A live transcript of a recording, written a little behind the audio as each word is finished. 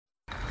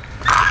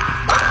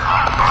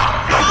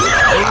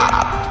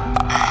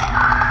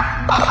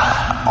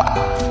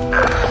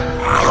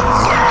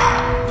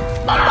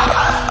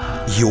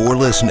You're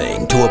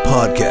listening to a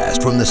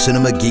podcast from the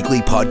Cinema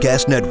Geekly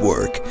Podcast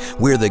Network.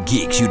 We're the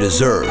geeks you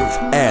deserve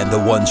and the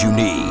ones you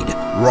need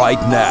right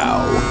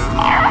now.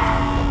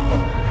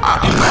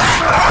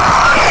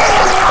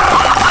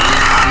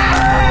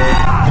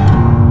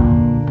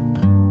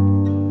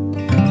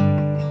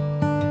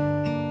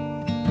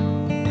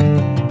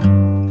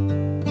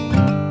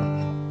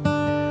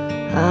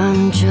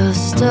 I'm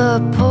just a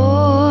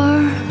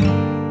poor,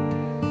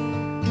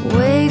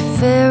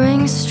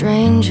 wayfaring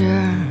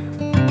stranger,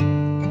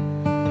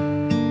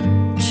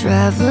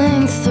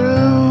 traveling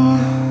through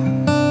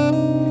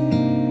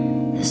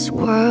this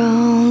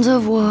world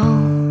of woe.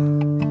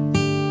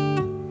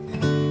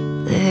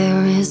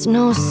 There is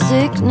no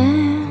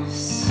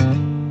sickness,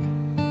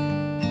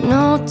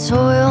 no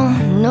toil,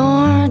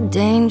 nor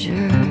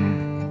danger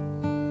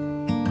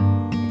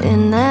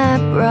in that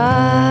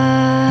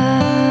bright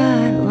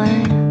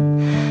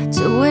land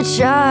to which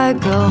I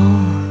go.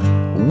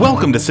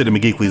 Welcome to Cinema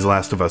Geekly's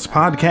Last of Us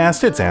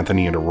podcast. It's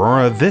Anthony and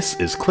Aurora. This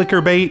is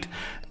Clickerbait,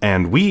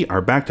 and we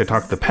are back to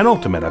talk the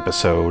penultimate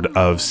episode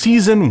of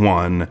Season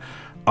 1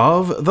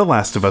 of The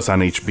Last of Us on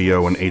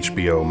HBO and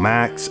HBO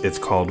Max. It's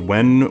called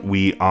When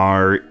We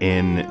Are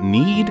in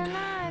Need.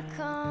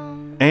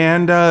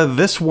 And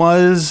this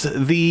was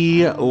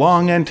the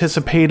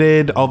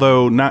long-anticipated,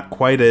 although not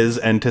quite as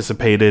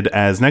anticipated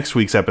as next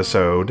week's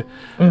episode,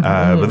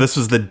 but this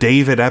was the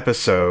David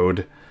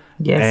episode.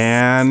 Yes.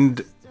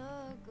 And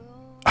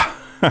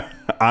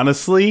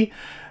honestly,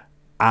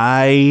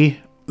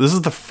 this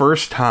is the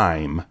first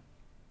time.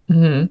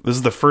 This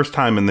is the first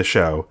time in the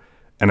show,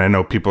 and I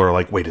know people are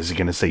like, "Wait, is he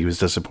going to say he was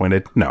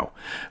disappointed?" No.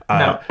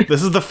 No.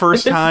 This is the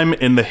first time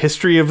in the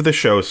history of the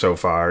show so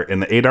far,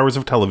 in the 8 hours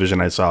of television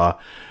I saw,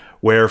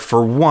 where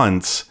for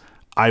once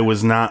I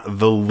was not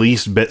the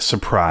least bit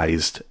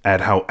surprised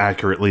at how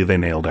accurately they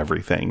nailed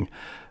everything.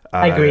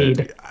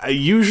 Agreed.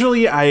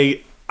 Usually,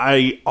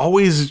 I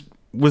always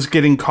was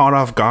getting caught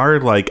off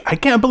guard, like, I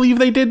can't believe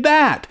they did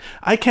that.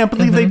 I can't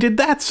believe they did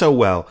that so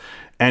well.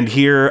 And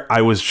here,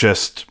 I was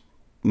just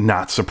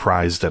not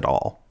surprised at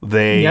all.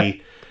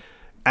 They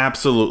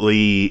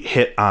absolutely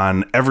hit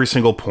on every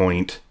single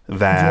point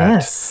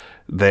that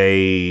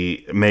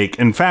they make.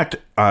 In fact,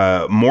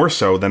 more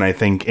so than I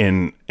think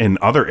in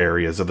other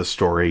areas of the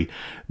story,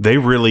 they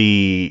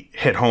really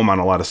hit home on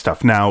a lot of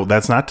stuff. Now,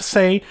 that's not to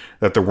say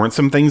that there weren't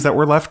some things that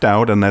were left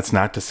out, and that's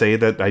not to say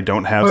that I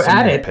don't have some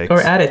nitpicks. Or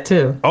added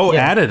too. Oh,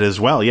 added as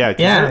well. Yeah,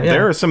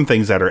 there are some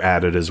things that are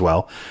added as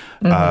well.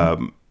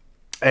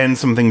 And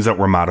some things that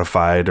were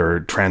modified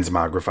or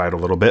transmogrified a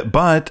little bit.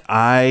 But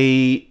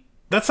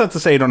that's not to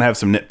say I don't have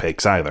some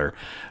nitpicks either.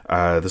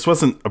 This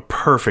wasn't a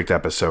perfect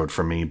episode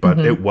for me, but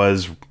it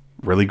was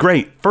really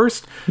great.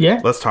 First,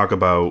 let's talk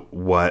about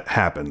what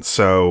happened.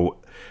 So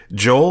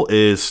Joel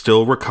is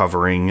still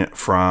recovering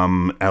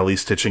from Ellie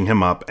stitching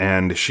him up,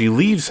 and she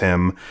leaves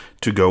him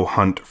to go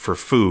hunt for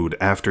food.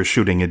 After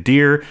shooting a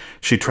deer,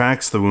 she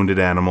tracks the wounded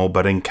animal,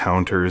 but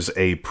encounters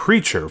a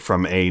preacher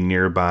from a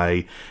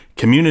nearby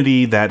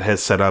community that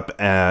has set up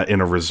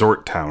in a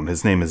resort town.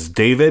 His name is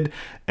David,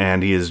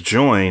 and he is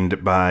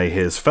joined by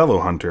his fellow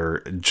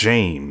hunter,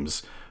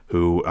 James,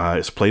 who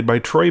is played by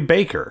Troy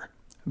Baker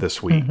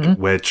this week,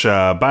 which,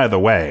 by the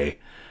way,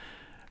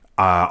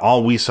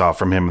 all we saw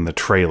from him in the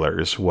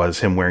trailers was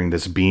him wearing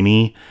this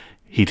beanie.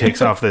 He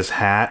takes off this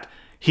hat.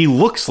 He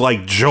looks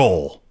like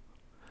Joel.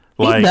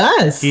 He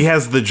does. He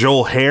has the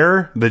Joel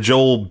hair, the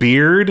Joel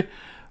beard.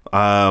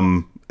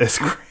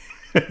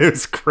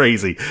 It's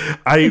crazy.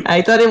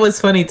 I thought it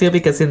was funny too,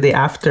 because in the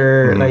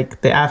after,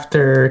 like the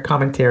after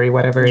commentary,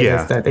 whatever it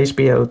is that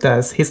HBO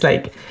does, he's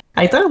like,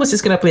 I thought I was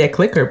just going to play a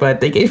clicker,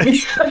 but they gave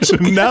me...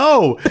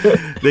 No!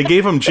 They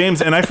gave him James,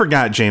 and I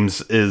forgot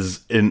James is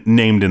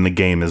named in the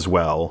game as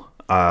well.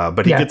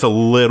 But he gets a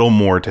little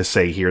more to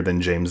say here than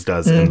James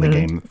does in the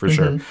game, for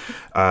sure.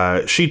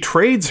 She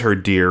trades her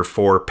deer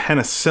for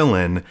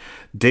penicillin.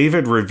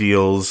 David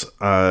reveals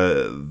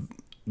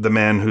the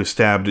man who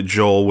stabbed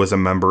Joel was a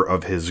member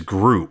of his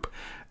group.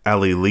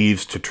 Ellie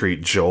leaves to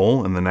treat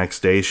Joel, and the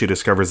next day she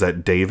discovers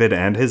that David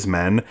and his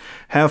men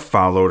have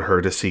followed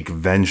her to seek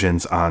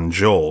vengeance on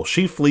Joel.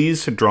 She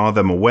flees to draw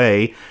them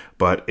away,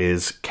 but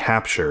is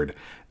captured.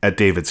 At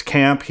David's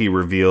camp, he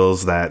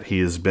reveals that he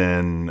has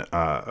been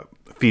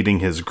feeding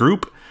his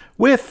group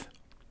with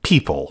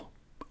people,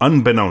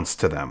 unbeknownst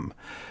to them.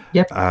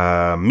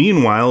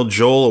 Meanwhile,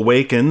 Joel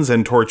awakens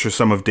and tortures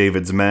some of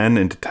David's men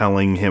into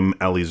telling him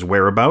Ellie's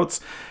whereabouts.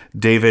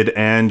 David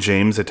and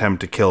James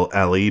attempt to kill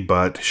Ellie,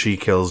 but she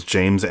kills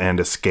James and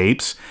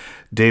escapes.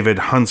 David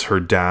hunts her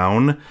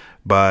down,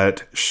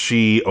 but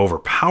she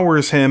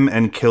overpowers him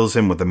and kills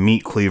him with a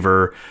meat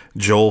cleaver.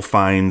 Joel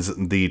finds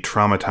the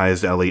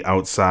traumatized Ellie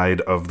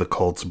outside of the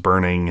cult's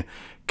burning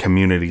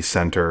community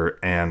center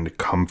and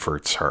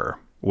comforts her,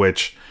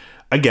 which,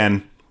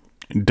 again,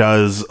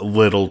 does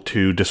little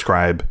to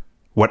describe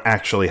what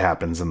actually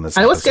happens in this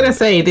episode. I was going to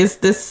say,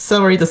 this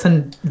summary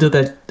doesn't do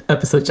the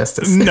episode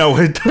justice. No,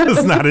 it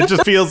does not. It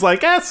just feels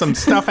like, some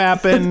stuff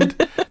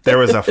happened. There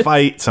was a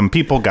fight. Some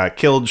people got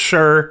killed,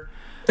 sure.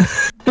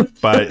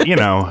 But,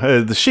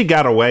 she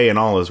got away and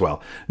all is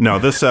well. No,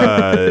 this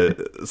so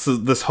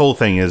this whole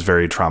thing is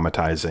very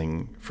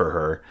traumatizing for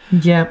her.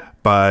 Yeah.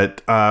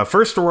 But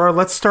first, Aurora,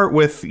 let's start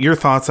with your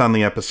thoughts on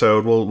the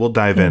episode. We'll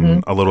dive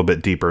in a little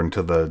bit deeper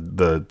into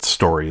the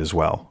story as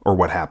well, or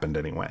what happened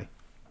anyway.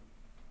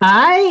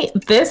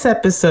 This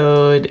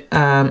episode,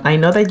 I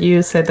know that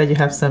you said that you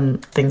have some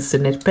things to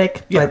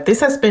nitpick, but this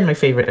has been my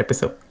favorite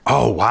episode.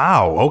 Oh,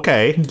 wow.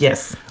 Okay.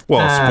 Yes.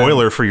 Well,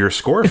 spoiler for your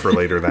score for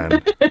later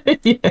then.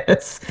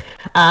 Yes.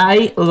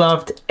 I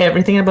loved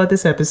everything about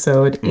this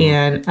episode,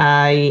 and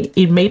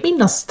it made me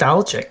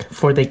nostalgic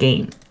for the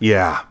game.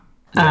 Yeah.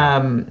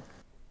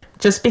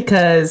 Just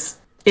because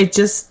it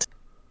just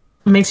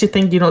makes you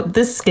think,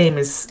 this game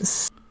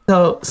is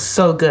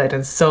so good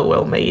and so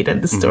well made,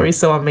 and the story is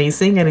so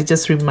amazing, and it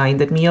just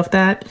reminded me of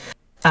that.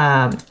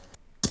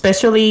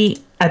 Especially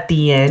at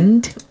the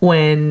end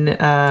when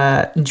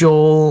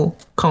Joel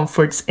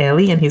comforts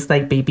Ellie and he's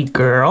like, baby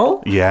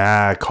girl.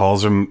 Yeah,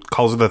 calls her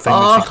the thing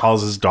that she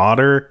calls his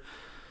daughter.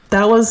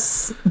 That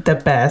was the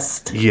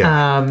best.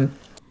 Yeah.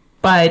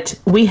 But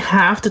we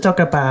have to talk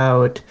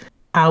about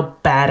how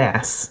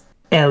badass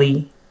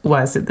Ellie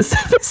was in this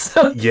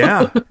episode.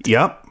 Yeah.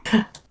 Yep.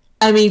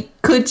 I mean,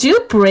 could you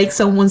break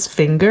someone's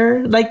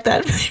finger like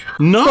that?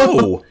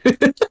 No.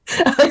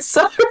 I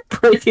saw her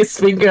break his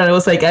finger and I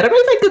was like, I don't know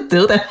if I could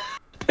do that.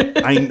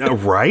 I know,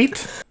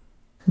 right?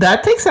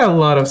 That takes a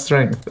lot of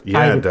strength.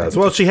 Yeah, it does.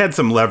 Well, she had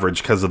some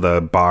leverage because of the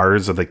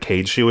bars of the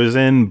cage she was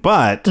in,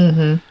 but,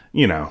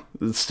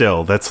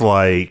 still, that's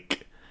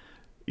like,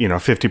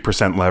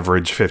 50%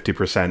 leverage,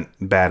 50%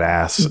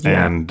 badass,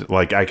 and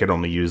I could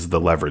only use the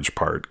leverage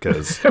part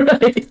because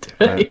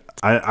right.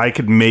 I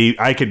could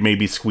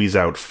maybe squeeze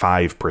out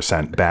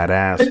 5%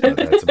 badass, but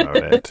that's about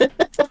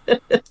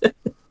it.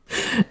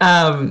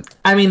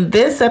 I mean,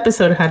 this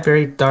episode had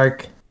very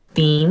dark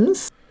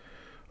themes.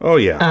 Oh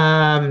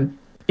yeah.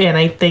 And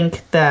I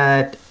think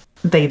that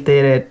they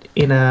did it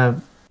in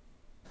a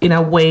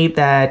way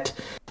that,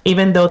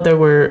 even though there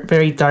were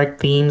very dark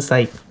themes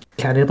like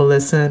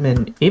cannibalism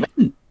and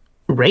even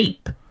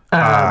rape.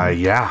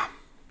 Yeah.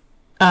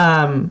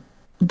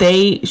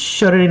 They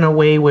showed it in a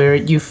way where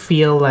you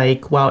feel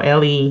like, wow,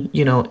 Ellie,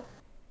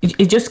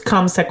 it just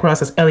comes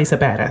across as Ellie's a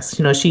badass.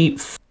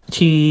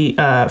 She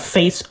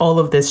faced all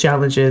of these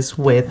challenges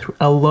with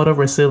a lot of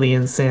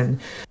resilience, and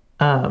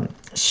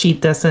she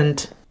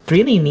doesn't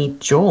really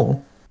need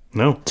Joel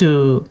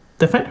to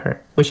defend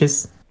her, which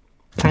is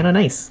kind of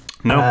nice.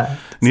 No,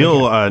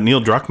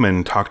 Neil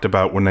Druckmann talked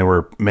about when they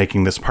were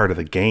making this part of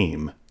the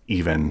game,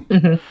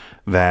 even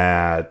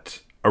that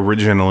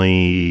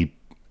originally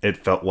it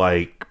felt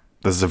like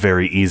this is a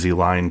very easy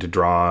line to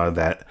draw,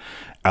 that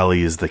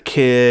Ellie is the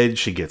kid,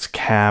 she gets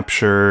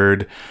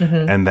captured,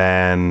 and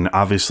then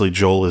obviously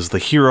Joel is the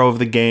hero of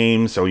the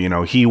game, so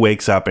he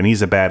wakes up and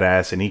he's a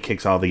badass and he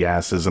kicks all the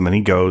asses, and then he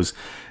goes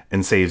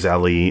and saves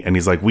Ellie, and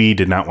he's like, we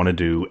did not want to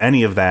do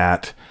any of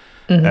that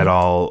at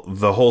all.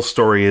 The whole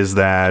story is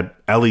that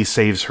Ellie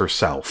saves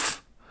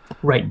herself,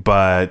 right?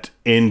 But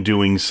in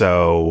doing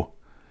so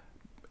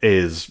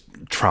is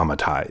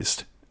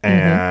traumatized,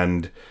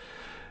 and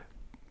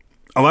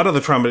a lot of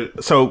the trauma.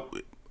 So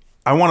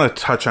I want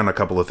to touch on a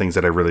couple of things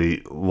that I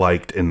really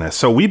liked in this.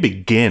 So we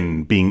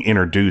begin being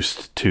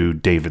introduced to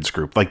David's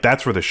group. Like,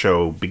 that's where the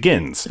show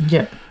begins.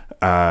 Yeah.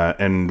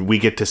 And we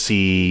get to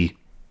see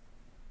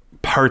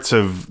parts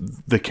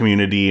of the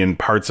community and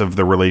parts of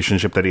the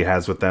relationship that he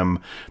has with them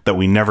that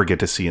we never get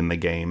to see in the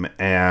game.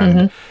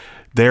 And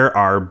there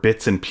are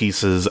bits and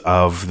pieces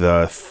of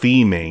the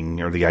theming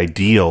or the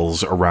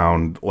ideals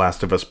around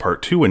Last of Us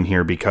Part 2 in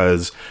here,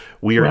 because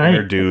we are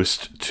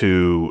introduced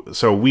to...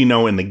 So we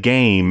know in the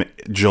game,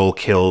 Joel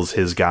kills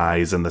his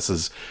guys, and this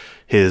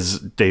is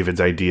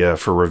David's idea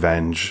for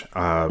revenge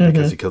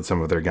because he killed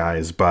some of their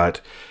guys. But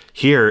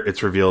here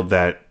it's revealed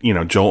that,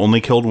 Joel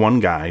only killed one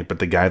guy, but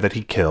the guy that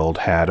he killed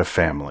had a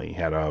family,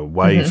 had a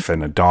wife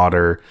and a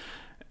daughter,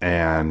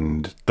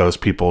 and those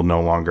people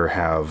no longer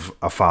have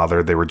a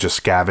father. They were just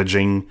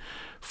scavenging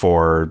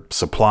for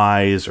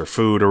supplies or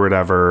food or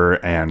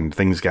whatever, and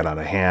things got out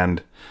of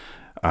hand,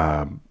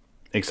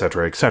 et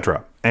cetera, et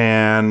cetera.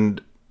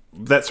 And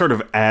that sort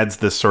of adds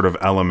this sort of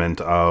element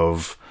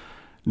of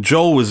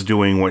Joel was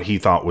doing what he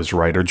thought was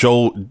right, or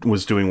Joel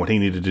was doing what he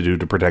needed to do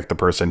to protect the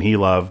person he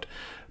loved.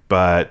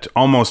 But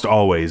almost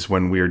always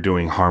when we're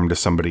doing harm to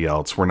somebody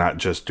else, we're not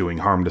just doing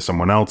harm to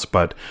someone else,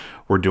 but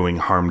we're doing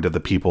harm to the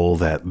people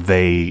that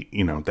they,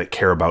 that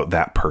care about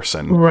that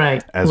person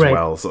as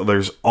well. So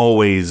there's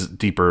always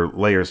deeper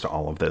layers to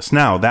all of this.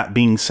 Now, that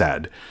being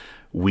said,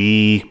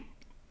 they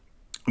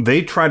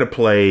try to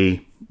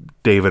play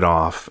David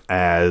off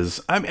as,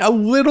 a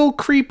little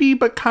creepy,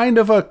 but kind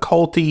of a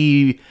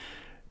culty,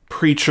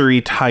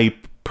 preachery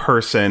type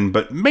person,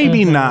 but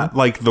maybe not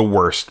like the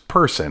worst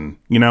person,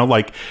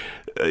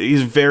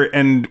 he's very,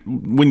 and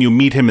when you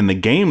meet him in the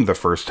game the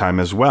first time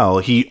as well,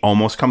 he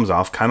almost comes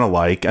off kind of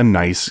like a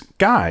nice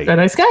guy. A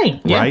nice guy,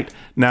 yeah. Right?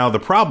 Now, the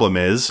problem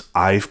is,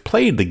 I've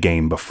played the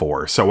game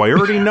before, so I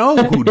already know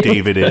who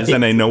David is,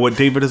 and I know what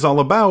David is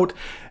all about.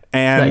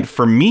 And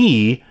for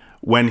me,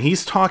 when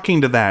he's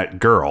talking to that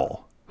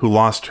girl who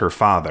lost her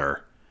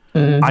father,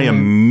 I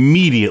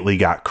immediately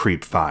got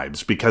creep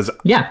vibes because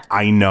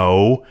I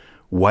know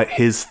what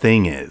his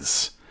thing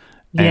is.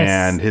 Yes.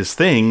 And his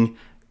thing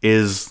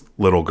is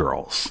little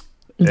girls.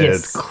 Yes.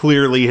 It's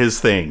clearly his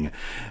thing.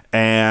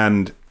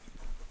 And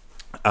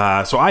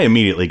so I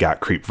immediately got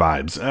creep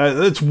vibes.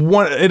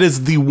 It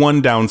is the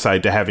one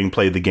downside to having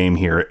played the game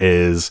here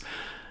is,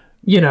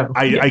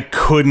 I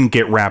couldn't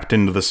get wrapped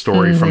into the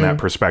story from that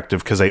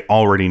perspective because I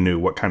already knew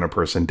what kind of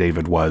person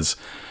David was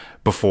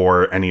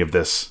before any of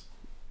this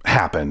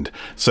happened.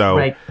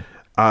 So,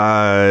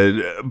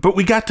 but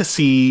we got to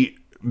see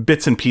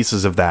bits and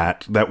pieces of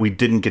that we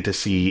didn't get to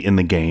see in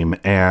the game,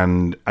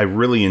 and I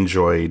really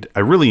enjoyed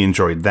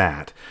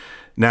that.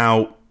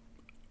 Now,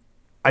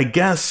 I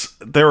guess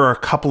there are a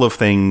couple of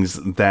things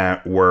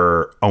that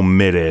were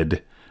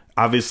omitted.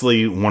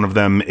 Obviously, one of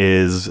them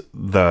is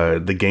the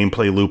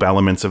gameplay loop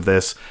elements of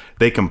this.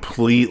 They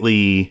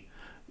completely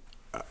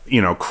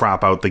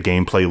crop out the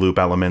gameplay loop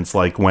elements,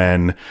 like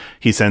when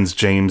he sends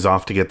James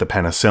off to get the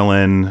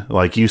penicillin.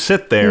 Like, you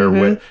sit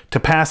there to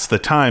pass the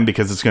time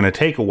because it's going to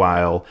take a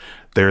while.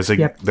 There's a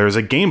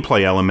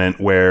gameplay element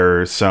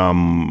where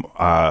some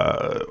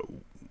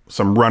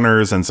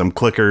runners and some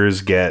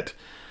clickers get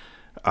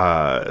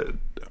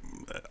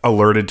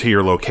alerted to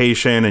your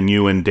location, and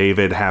you and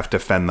David have to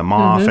fend them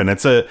off. And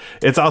it's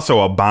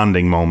also a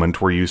bonding moment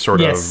where you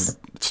sort of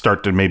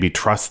start to maybe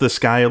trust this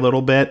guy a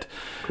little bit.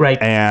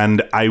 Right.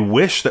 And I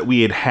wish that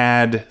we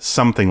had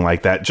something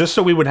like that, just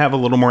so we would have a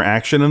little more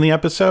action in the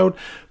episode,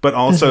 but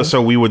also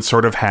so we would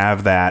sort of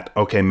have that,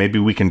 okay, maybe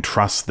we can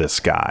trust this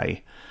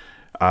guy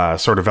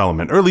sort of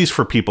element, or at least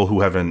for people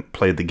who haven't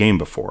played the game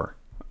before.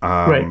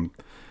 And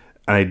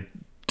I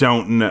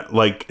don't know,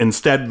 like,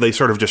 instead they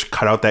sort of just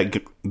cut out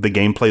the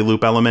gameplay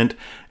loop element,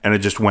 and it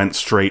just went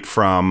straight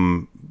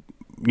from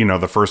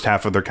the first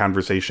half of their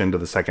conversation to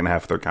the second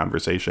half of their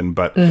conversation.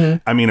 But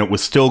I mean, it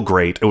was still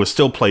great. It was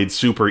still played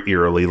super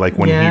eerily, like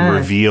when he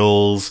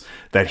reveals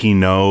that he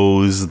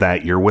knows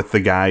that you're with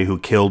the guy who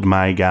killed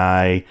my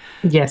guy.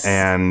 Yes.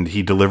 And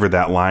he delivered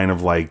that line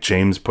of, like,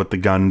 James put the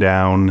gun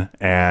down,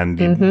 and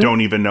you don't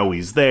even know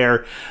he's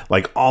there.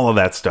 Like, all of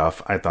that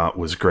stuff I thought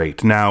was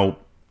great. Now,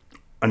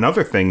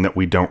 another thing that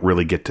we don't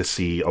really get to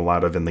see a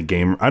lot of in the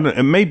game,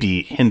 it may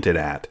be hinted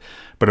at,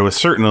 but it was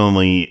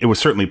certainly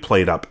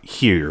played up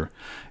here,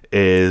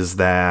 is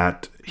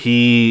that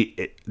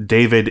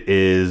David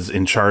is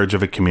in charge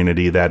of a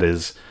community that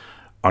is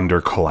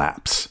under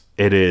collapse.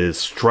 It is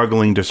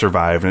struggling to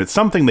survive, and it's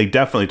something they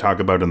definitely talk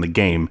about in the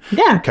game.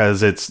 Yeah, because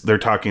they're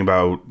talking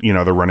about,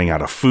 they're running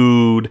out of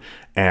food,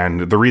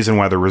 and the reason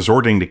why they're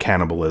resorting to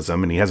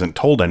cannibalism, and he hasn't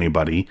told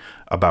anybody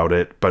about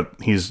it, but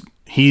he's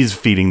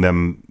feeding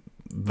them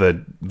they're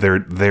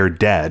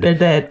dead. They're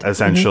dead,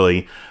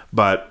 essentially.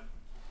 But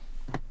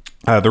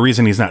the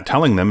reason he's not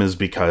telling them is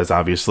because,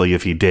 obviously,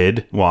 if he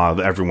did,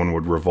 well, everyone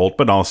would revolt.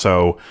 But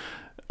also,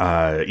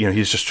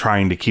 he's just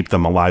trying to keep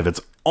them alive. It's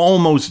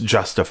almost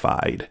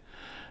justified,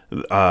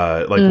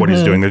 what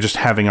he's doing. They're just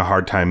having a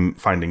hard time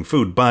finding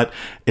food. But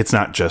it's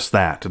not just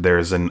that.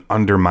 There's an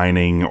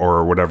undermining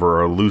or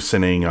whatever, a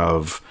loosening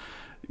of,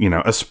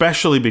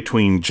 especially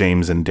between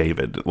James and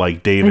David.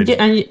 Like, David...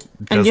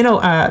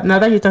 now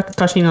that you're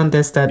touching on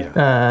this,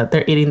 that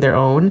they're eating their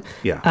own,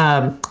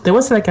 there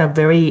was, like, a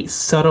very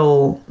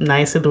subtle,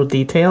 nice little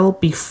detail.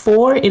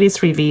 Before it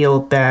is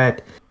revealed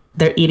that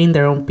they're eating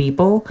their own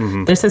people,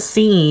 there's a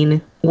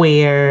scene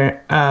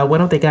where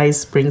one of the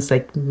guys brings,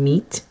 like,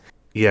 meat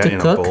to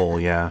cook. A bowl,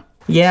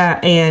 Yeah,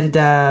 and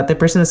the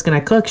person that's going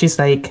to cook, she's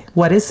like,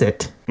 what is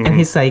it? And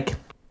he's like,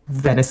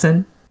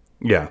 venison.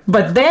 Yeah.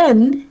 But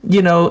then,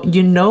 you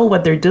know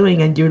what they're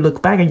doing, and you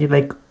look back and you're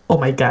like, oh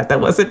my God, that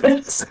wasn't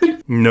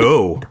venison.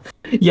 No.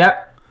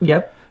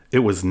 Yep. It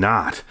was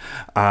not.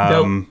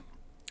 Nope.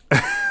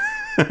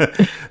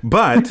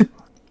 But,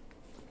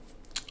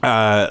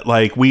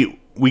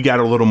 we got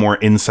a little more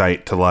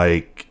insight to,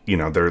 like,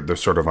 they're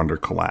sort of under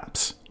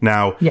collapse.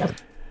 Now, if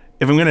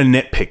I'm going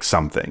to nitpick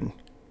something,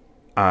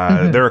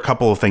 there are a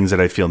couple of things that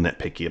I feel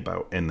nitpicky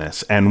about in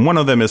this. And one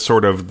of them is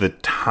sort of the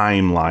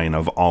timeline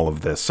of all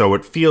of this. So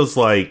it feels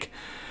like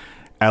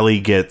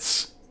Ellie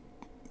gets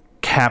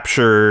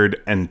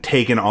captured and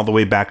taken all the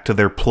way back to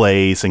their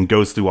place and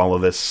goes through all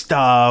of this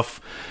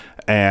stuff.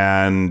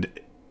 And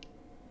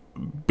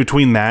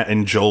between that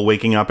and Joel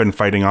waking up and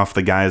fighting off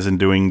the guys and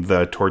doing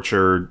the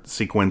torture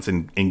sequence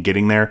and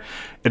getting there,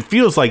 it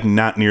feels like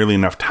not nearly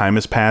enough time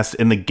has passed.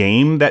 In the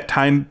game, that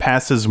time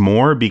passes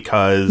more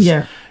because...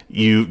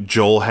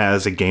 Joel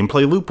has a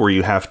gameplay loop where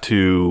you have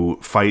to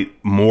fight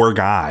more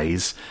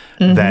guys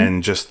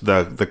than just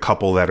the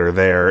couple that are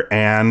there.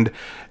 And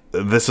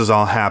this is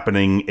all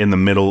happening in the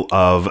middle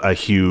of a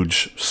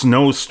huge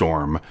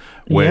snowstorm,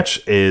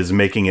 which is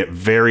making it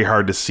very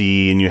hard to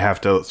see. And you have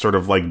to sort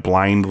of, like,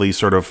 blindly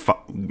sort of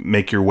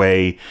make your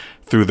way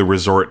through the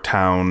resort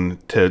town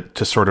to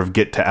sort of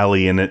get to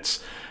Ellie. And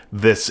it's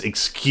this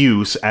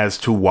excuse as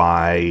to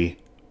why,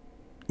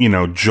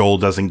 Joel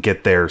doesn't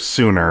get there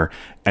sooner,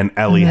 and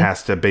Ellie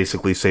has to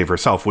basically save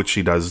herself, which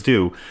she does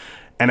do.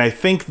 And I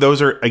think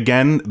those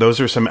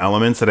are some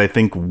elements that I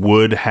think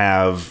would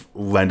have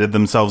lended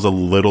themselves a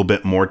little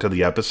bit more to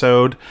the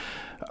episode.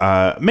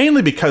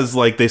 Mainly because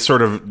like they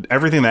sort of,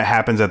 everything that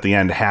happens at the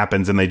end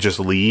happens and they just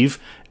leave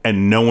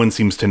and no one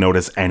seems to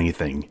notice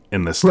anything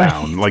in this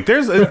town. Like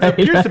it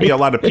appears to be a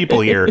lot of people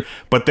here,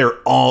 but they're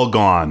all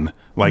gone.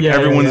 Like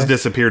everyone's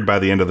disappeared by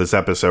the end of this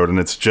episode, and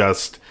it's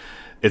just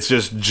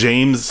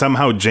James.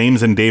 Somehow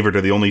James and David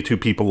are the only two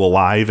people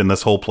alive in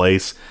this whole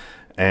place,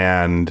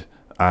 and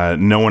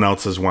no one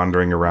else is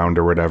wandering around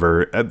or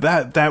whatever.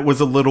 That was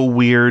a little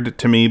weird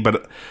to me,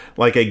 but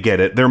like I get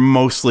it. They're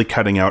mostly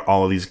cutting out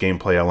all of these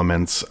gameplay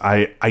elements.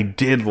 I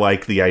did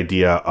like the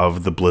idea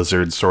of the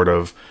Blizzard sort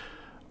of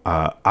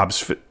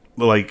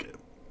like,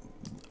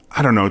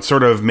 I don't know, it's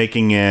sort of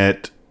making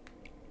it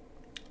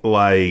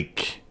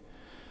like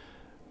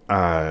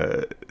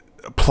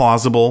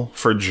plausible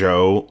for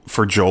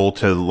Joel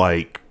to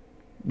like,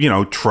 you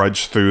know,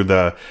 trudge through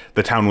the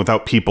town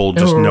without people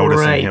just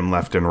noticing him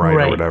left and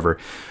right or whatever.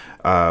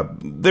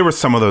 There were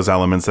some of those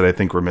elements that I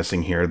think were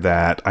missing here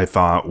that I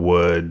thought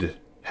would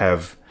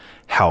have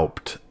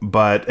helped,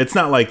 but it's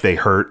not like they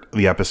hurt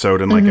the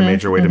episode in like a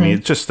major way to me.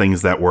 It's just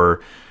things that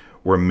were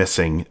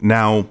missing.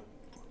 Now,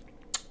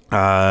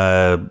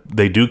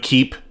 they do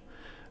keep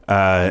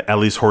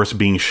Ellie's horse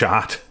being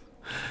shot.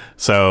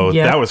 So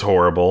that was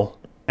horrible.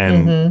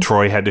 And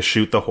Troy had to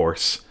shoot the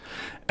horse.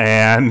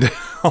 And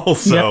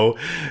also,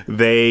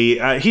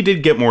 he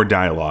did get more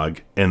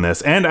dialogue in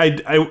this. And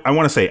I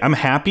want to say, I'm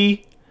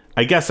happy.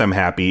 I guess I'm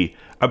happy.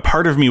 A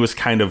part of me was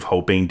kind of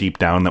hoping deep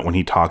down that when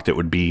he talked, it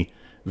would be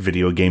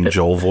video game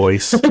Joel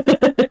voice.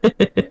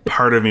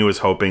 Part of me was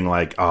hoping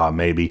like,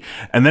 maybe.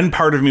 And then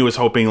part of me was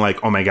hoping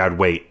like, oh my God,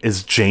 wait,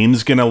 is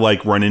James going to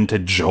like run into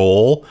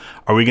Joel?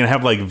 Are we going to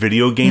have like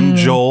video game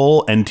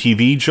Joel and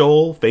TV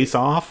Joel face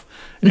off?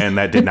 And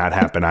that did not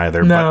happen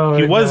either. No,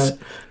 but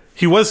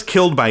he was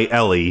killed by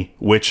Ellie,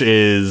 which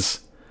is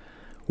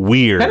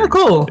weird. Kind of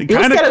cool.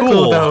 Kind of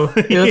cool though.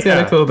 It was kind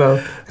of cool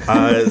though.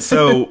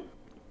 So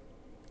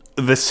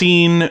the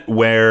scene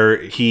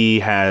where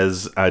David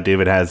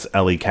has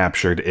Ellie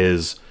captured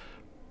is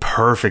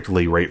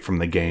perfectly right from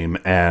the game,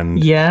 and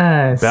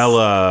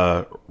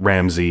Bella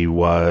Ramsey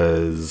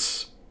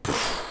was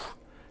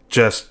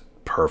just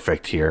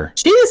perfect here.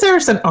 She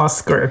deserves an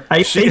Oscar,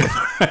 I think.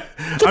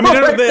 I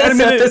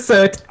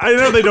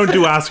know they don't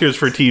do Oscars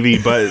for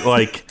TV, but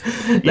like,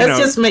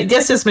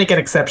 let's just make an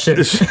exception.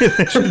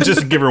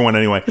 Just give her one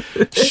anyway.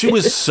 She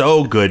was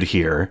so good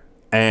here,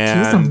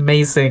 and she was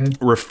amazing.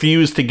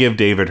 Refused to give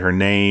David her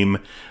name.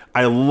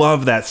 I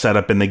love that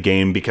setup in the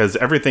game because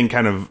everything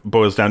kind of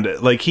boils down to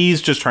like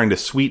he's just trying to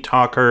sweet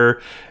talk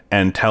her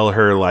and tell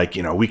her like,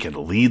 you know, we could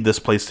lead this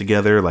place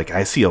together. Like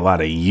I see a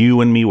lot of you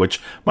in me, which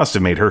must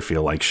have made her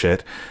feel like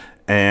shit.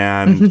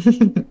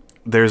 And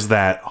there's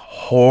that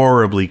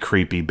horribly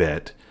creepy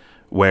bit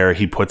where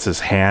he puts his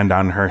hand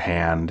on her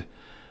hand.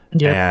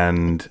 Yep.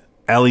 And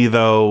Ellie,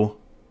 though,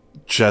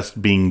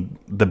 just being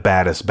the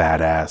baddest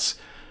badass,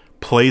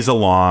 plays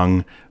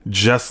along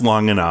just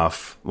long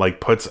enough, like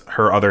puts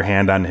her other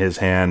hand on his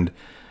hand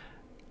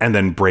and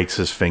then breaks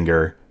his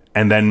finger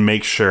and then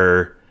makes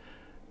sure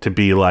to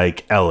be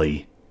like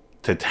Ellie,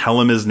 to tell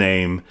him his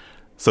name.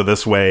 So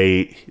this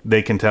way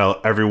they can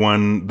tell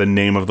everyone the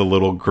name of the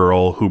little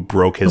girl who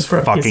broke his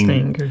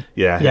finger.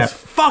 Yeah, his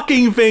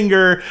fucking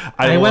finger.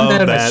 I want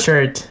that on a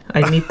shirt.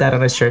 I need that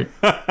on a shirt.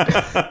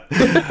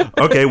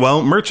 Okay,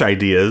 well, merch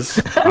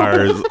ideas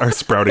are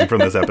sprouting from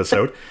this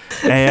episode.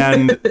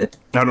 And I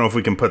don't know if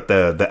we can put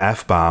the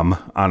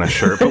F-bomb on a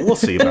shirt, but we'll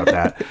see about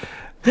that.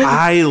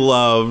 I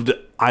loved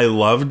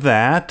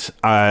that.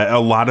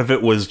 A lot of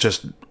it was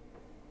just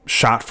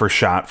shot for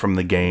shot from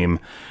the game.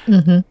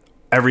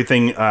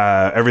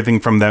 Everything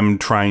from them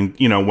trying,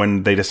 you know,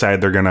 when they decide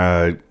they're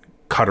gonna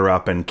cut her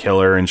up and kill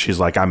her, and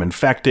she's like, I'm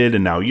infected,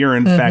 and now you're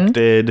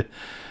infected.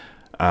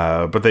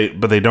 But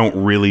they don't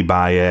really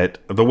buy it.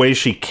 The way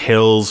she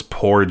kills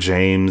poor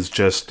James,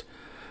 just,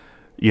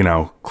 you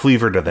know,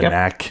 cleaver to the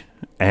neck,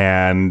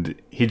 and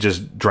he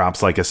just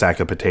drops like a sack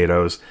of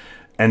potatoes.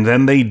 And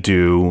then they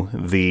do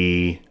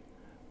the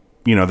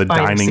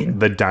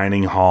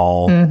dining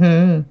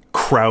hall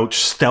crouch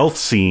stealth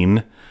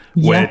scene,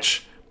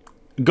 which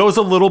goes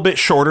a little bit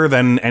shorter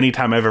than any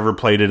time I've ever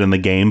played it in the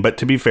game. But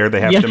to be fair,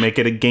 they have to make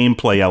it a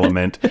gameplay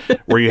element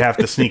where you have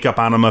to sneak up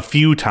on them a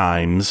few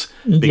times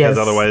because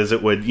otherwise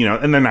it would, you know,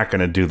 and they're not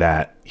going to do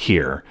that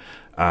here.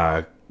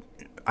 I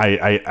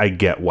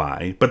get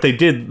why, but they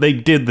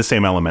did the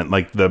same element.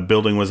 Like the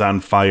building was on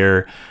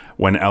fire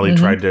when Ellie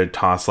tried to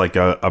toss like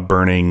a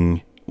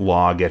burning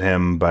log at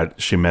him,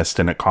 but she missed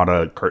and it caught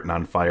a curtain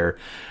on fire,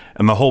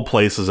 and the whole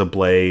place is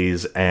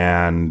ablaze.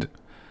 And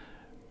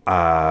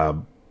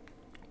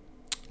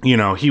you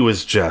know, he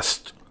was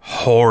just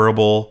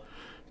horrible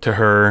to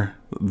her.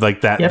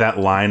 Like that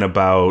line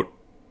about,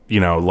 you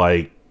know,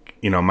 like,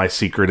 you know, my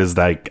secret is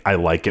that I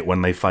like it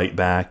when they fight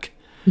back.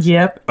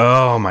 Yep.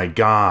 Oh my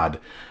God.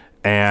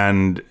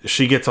 And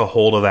she gets a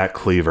hold of that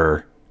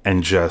cleaver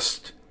and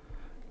just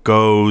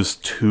goes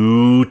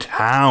to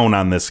town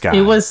on this guy.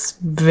 It was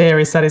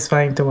very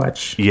satisfying to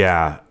watch.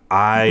 Yeah.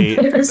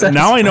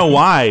 Now I know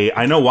why.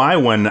 I know why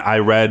when I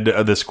read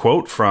this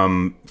quote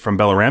from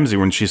Bella Ramsey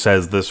when she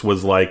says this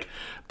was like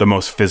the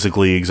most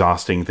physically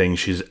exhausting thing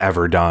she's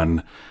ever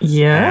done.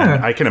 Yeah.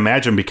 And I can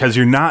imagine because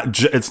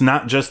it's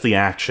not just the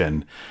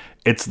action.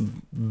 It's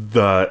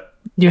the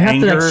you have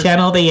anger, to like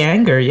channel the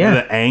anger, yeah.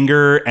 The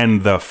anger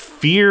and the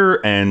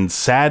fear and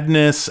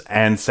sadness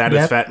and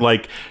satisfaction. Yep.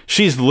 Like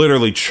she's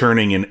literally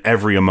churning in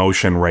every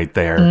emotion right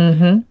there.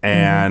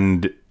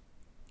 And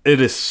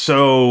it is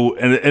so,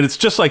 and it's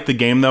just like the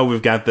game though.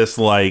 We've got this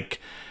like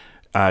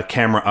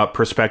camera up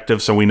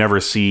perspective, so we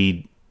never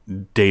see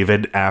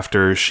David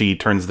after she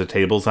turns the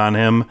tables on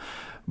him,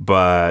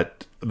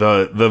 but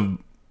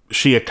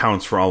she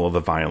accounts for all of the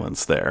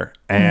violence there,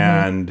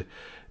 and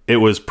it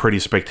was pretty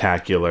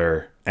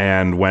spectacular.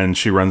 And when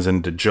she runs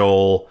into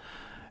Joel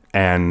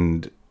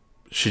and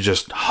she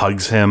just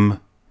hugs him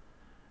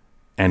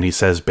and he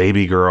says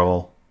baby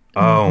girl,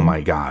 oh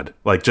my god,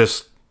 like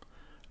just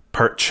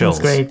chills.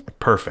 It was great.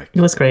 Perfect.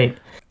 It was great.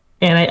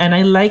 And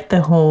I like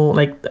the whole,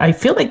 like, I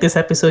feel like this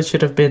episode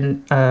should have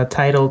been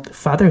titled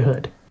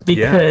Fatherhood,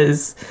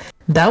 because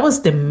that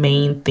was the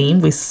main theme.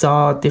 We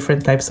saw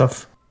different types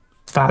of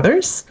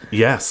fathers.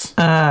 Yes.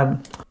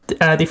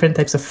 Different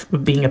types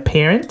of being a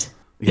parent.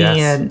 Yes.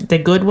 And the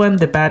good one,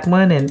 the bad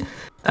one. And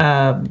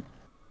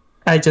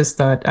I just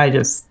thought,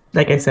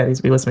 like I said,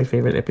 it was my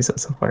favorite episode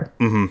so far.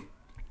 Mm-hmm.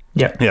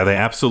 Yeah. Yeah, they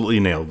absolutely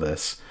nailed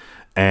this.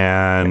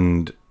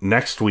 And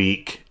next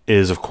week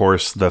is, of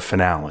course, the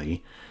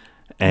finale.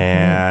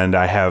 And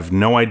I have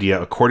no idea.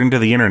 According to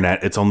the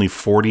internet, it's only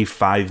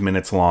 45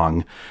 minutes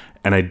long.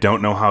 And I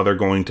don't know how they're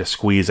going to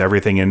squeeze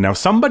everything in. Now,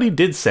 somebody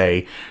did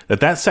say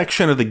that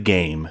section of the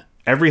game,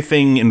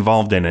 everything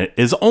involved in it,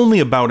 is only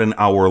about an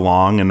hour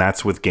long. And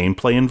that's with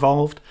gameplay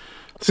involved.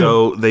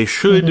 So they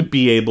should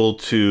be able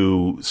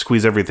to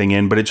squeeze everything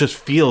in. But it just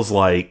feels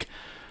like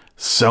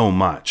so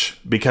much.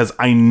 Because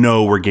I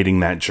know we're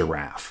getting that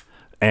giraffe.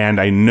 And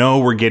I know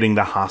we're getting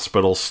the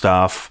hospital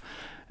stuff.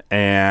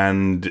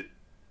 And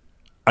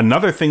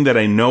another thing that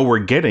I know we're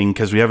getting,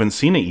 because we haven't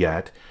seen it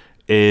yet,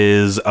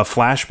 is a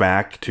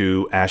flashback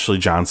to Ashley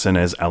Johnson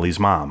as Ellie's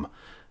mom.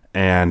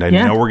 And I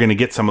know we're going to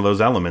get some of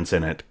those elements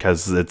in it,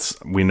 because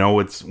we know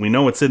it's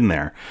in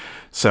there.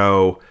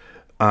 So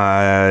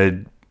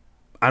I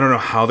don't know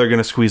how they're going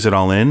to squeeze it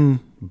all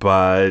in,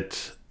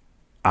 but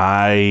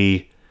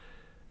I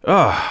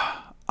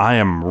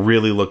am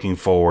really looking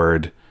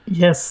forward.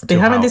 Yes, they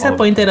haven't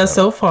disappointed us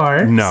so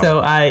far. No.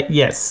 So I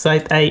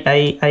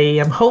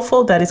am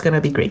hopeful that it's going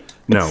to be great.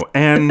 No,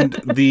 and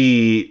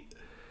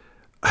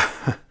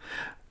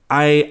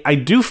I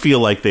do feel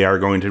like they are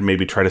going to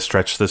maybe try to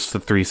stretch this to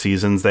 3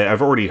 seasons.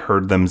 I've already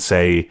heard them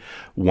say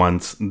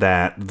once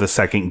that the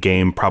second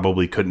game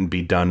probably couldn't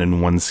be done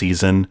in 1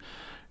 season,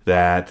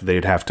 that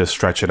they'd have to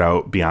stretch it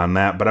out beyond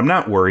that. But I'm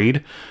not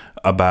worried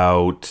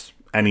about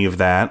any of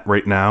that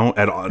right now,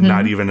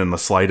 not even in the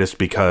slightest,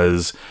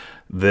 because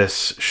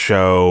this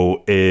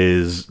show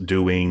is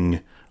doing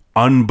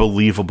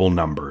unbelievable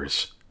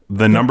numbers.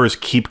 The numbers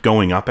keep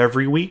going up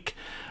every week.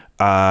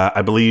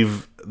 I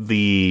believe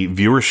the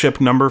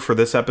viewership number for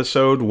this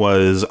episode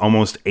was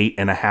almost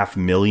 8.5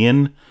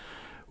 million,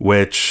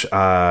 which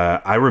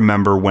I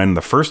remember when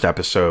the first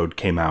episode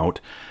came out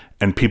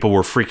and people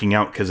were freaking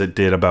out because it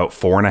did about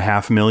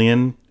 4.5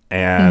 million.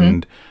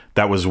 And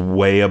that was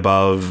way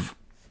above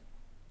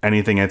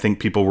anything I think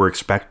people were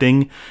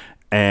expecting.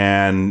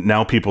 And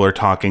now people are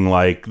talking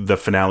like the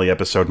finale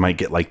episode might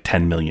get like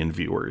 10 million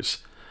viewers.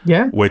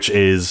 Yeah. Which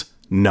is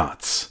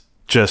nuts.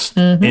 Just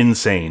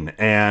insane.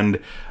 And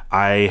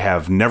I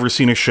have never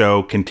seen a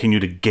show continue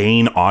to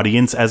gain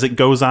audience as it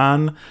goes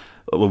on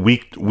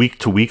week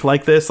to week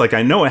like this. Like,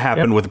 I know it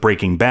happened with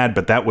Breaking Bad,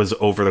 but that was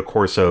over the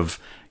course of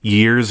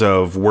years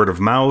of word of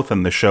mouth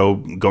and the show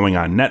going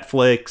on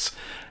Netflix.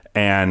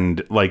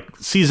 And like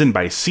season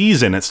by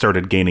season, it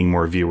started gaining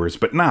more viewers,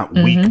 but not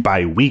week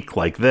by week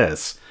like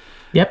this.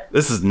 Yep.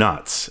 This is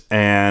nuts.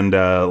 And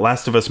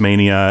Last of Us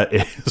Mania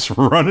is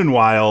running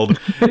wild,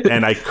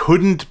 and I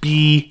couldn't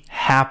be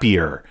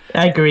happier.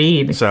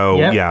 Agreed. So,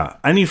 yeah.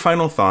 Any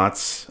final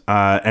thoughts?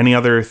 Any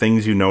other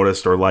things you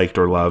noticed or liked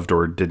or loved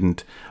or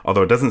didn't?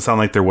 Although it doesn't sound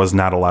like there was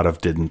not a lot of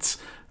didn'ts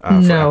for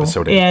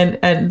episode 8.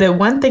 And the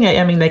one thing,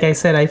 I mean, like I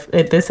said,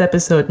 this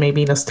episode may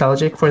be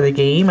nostalgic for the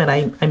game, and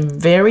I'm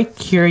very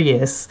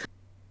curious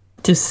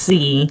to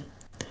see.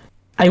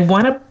 I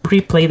want to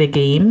replay the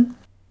game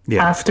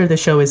after the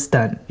show is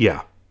done.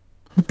 Yeah.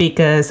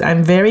 Because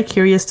I'm very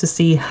curious to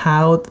see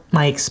how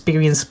my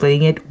experience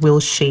playing it will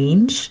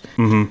change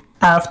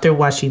after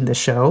watching the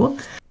show.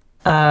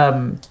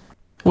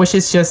 Which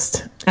is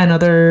just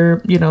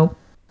another,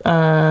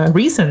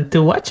 reason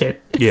to watch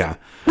it. Yeah.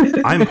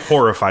 I'm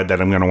horrified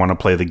that I'm going to want to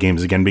play the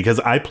games again, because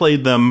I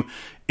played them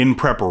in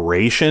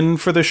preparation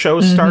for the show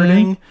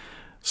starting.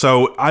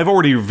 So I've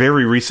already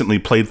very recently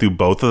played through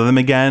both of them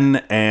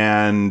again,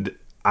 and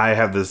I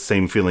have the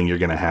same feeling you're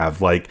going to have.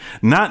 Like,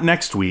 not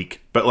next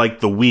week, but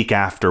like the week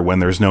after, when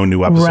there's no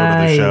new episode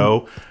of the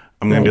show.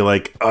 I'm going to be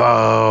like,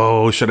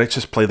 oh, should I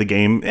just play the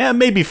game? Yeah,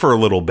 maybe for a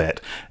little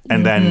bit.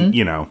 And then,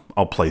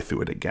 I'll play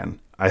through it again,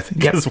 I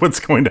think is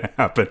what's going to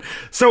happen.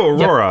 So,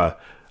 Aurora,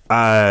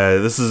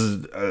 this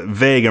is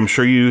vague. I'm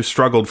sure you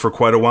struggled for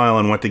quite a while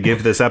on what to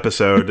give this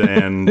episode.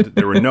 And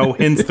there were no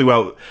hints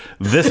throughout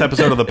this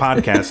episode of the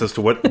podcast as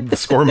to what the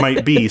score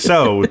might be.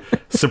 So,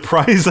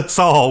 surprise us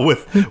all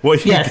with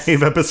what you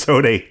gave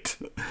episode 8.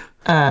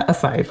 A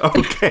 5.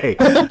 Okay.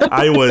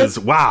 I was,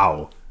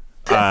 wow.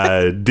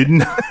 Did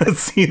not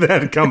see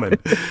that coming.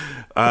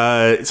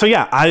 So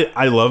yeah,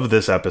 I love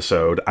this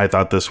episode. I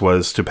thought this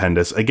was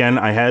stupendous. Again,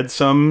 I had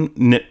some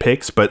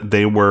nitpicks, but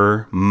they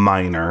were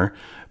minor.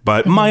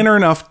 But major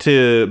enough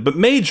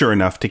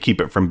to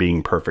keep it from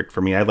being perfect for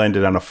me. I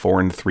landed on a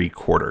 4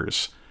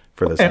 3/4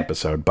 for this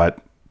episode, but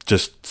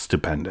just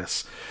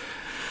stupendous.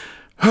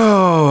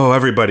 Oh,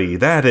 everybody,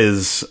 that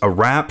is a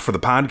wrap for the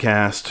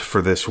podcast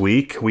for this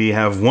week. We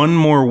have one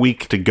more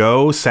week to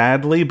go,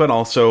 sadly, but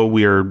also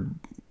we're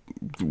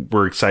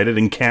excited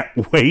and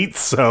can't wait.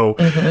 So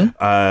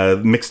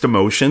mixed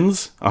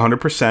emotions,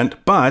 100%.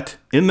 But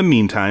in the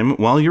meantime,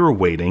 while you're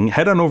waiting,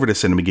 head on over to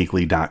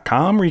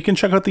cinemageekly.com where you can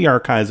check out the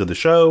archives of the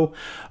show.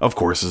 Of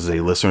course, this is a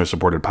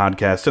listener-supported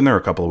podcast, and there are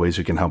a couple of ways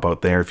you can help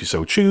out there if you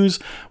so choose.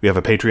 We have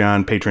a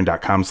Patreon,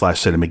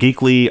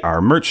 patreon.com/cinemageekly.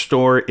 Our merch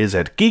store is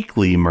at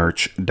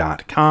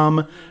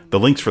geeklymerch.com. The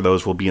links for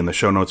those will be in the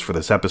show notes for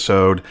this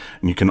episode.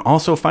 And you can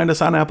also find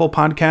us on Apple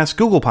Podcasts,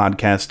 Google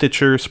Podcasts,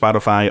 Stitcher,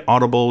 Spotify,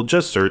 Audible.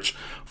 Just search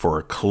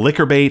for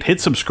Clickerbait, hit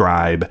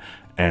subscribe,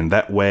 and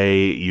that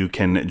way you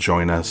can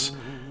join us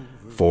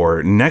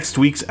for next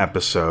week's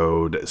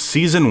episode,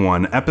 Season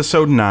 1,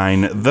 Episode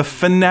 9, the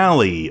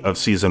finale of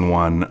Season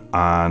 1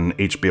 on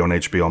HBO and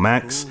HBO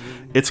Max.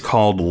 It's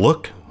called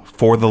Look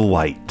for the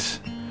Light.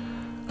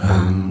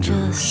 I'm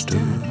just a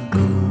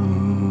going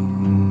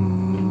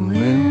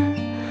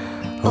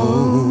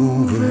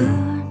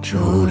over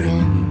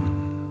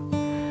Jordan.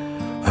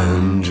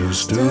 I'm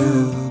just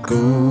a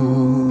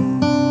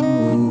going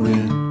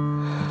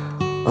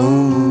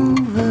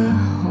over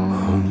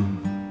home.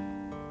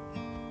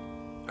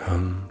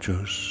 I'm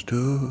just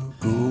a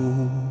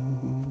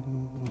going